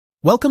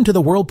Welcome to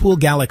the Whirlpool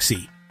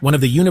Galaxy, one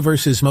of the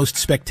universe's most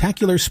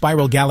spectacular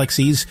spiral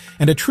galaxies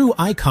and a true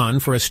icon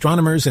for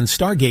astronomers and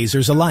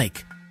stargazers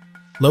alike.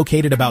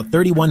 Located about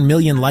 31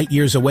 million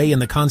light-years away in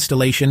the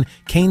constellation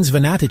Canes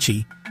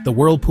Venatici, the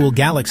Whirlpool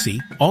Galaxy,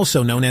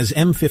 also known as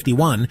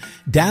M51,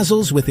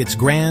 dazzles with its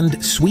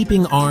grand,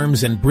 sweeping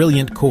arms and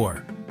brilliant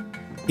core.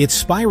 Its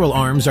spiral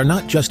arms are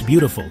not just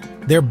beautiful,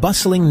 they're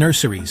bustling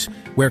nurseries,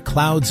 where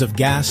clouds of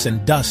gas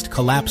and dust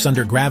collapse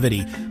under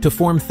gravity to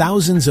form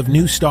thousands of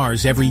new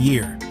stars every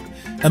year.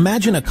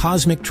 Imagine a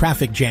cosmic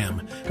traffic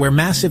jam, where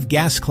massive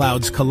gas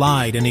clouds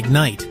collide and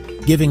ignite,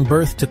 giving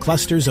birth to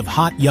clusters of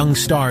hot young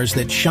stars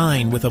that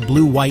shine with a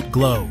blue-white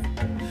glow.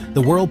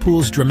 The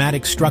Whirlpool's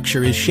dramatic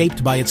structure is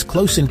shaped by its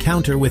close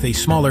encounter with a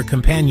smaller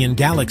companion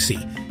galaxy,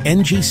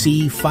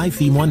 NGC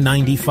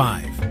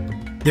 5195.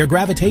 Their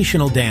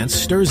gravitational dance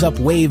stirs up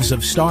waves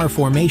of star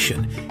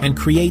formation and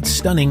creates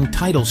stunning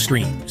tidal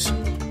streams.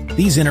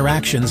 These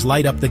interactions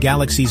light up the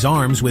galaxy's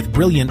arms with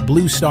brilliant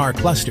blue star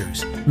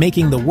clusters,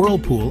 making the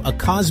Whirlpool a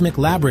cosmic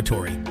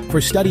laboratory for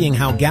studying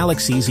how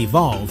galaxies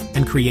evolve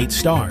and create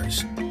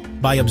stars.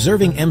 By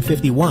observing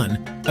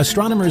M51,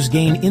 astronomers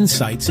gain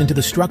insights into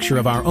the structure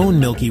of our own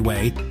Milky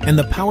Way and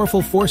the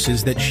powerful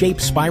forces that shape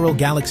spiral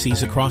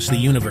galaxies across the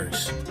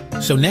universe.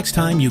 So next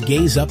time you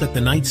gaze up at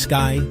the night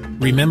sky,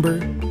 remember,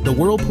 the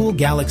Whirlpool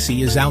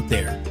Galaxy is out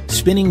there,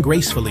 spinning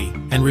gracefully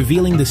and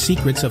revealing the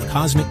secrets of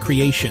cosmic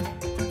creation.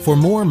 For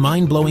more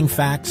mind-blowing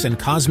facts and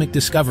cosmic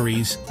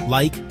discoveries,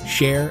 like,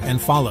 share, and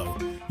follow.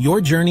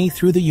 Your journey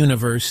through the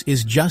universe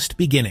is just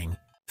beginning.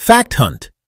 Fact Hunt.